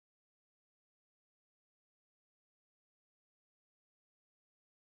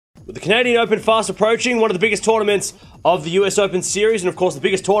With the Canadian Open fast approaching, one of the biggest tournaments of the US Open series, and of course the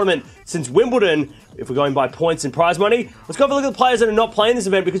biggest tournament since Wimbledon, if we're going by points and prize money. Let's go have a look at the players that are not playing this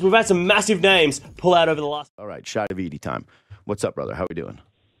event, because we've had some massive names pull out over the last... All right, Davidi time. What's up, brother? How we doing?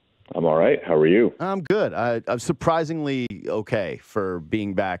 I'm all right. How are you? I'm good. I'm surprisingly okay for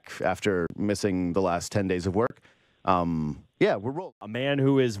being back after missing the last 10 days of work. Yeah, we're rolling. A man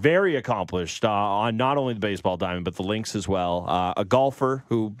who is very accomplished on not only the baseball diamond, but the links as well. A golfer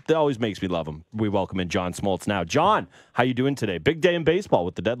who always makes me love him. We welcome in John Smoltz now. John, how you doing today? Big day in baseball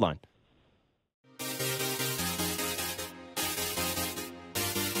with the deadline.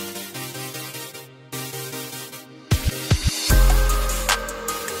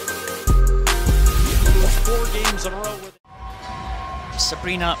 Four games in a row with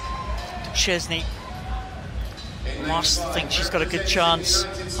Sabrina Duchesne must think she's got a good chance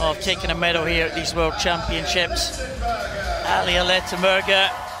of taking a medal here at these World Championships. Alia Lettermerger.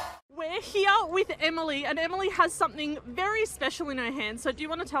 We're here with Emily, and Emily has something very special in her hands. So do you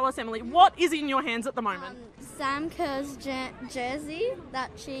want to tell us, Emily, what is in your hands at the moment? Sam Kerr's jersey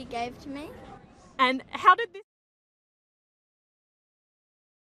that she gave to me. And how did this...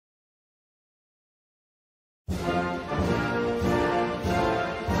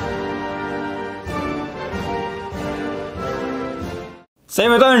 सही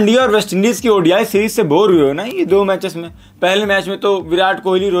बताओ, India और West Indies की ODI series से bore हुए हो ना ये दो मैचेस में। पहले मैच में तो विराट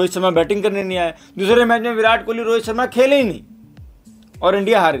कोहली रोहित शर्मा बैटिंग करने नहीं आए, दूसरे मैच में विराट कोहली रोहित शर्मा खेले ही नहीं और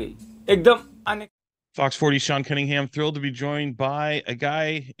इंडिया हार गई एकदम। Fox 40's Sean Cunningham, thrilled to be joined by a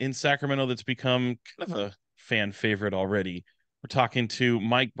guy in Sacramento that's become kind of a fan favorite already. We're talking to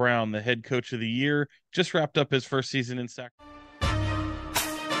Mike Brown, the head coach of the year, just wrapped up his first season in Sacramento.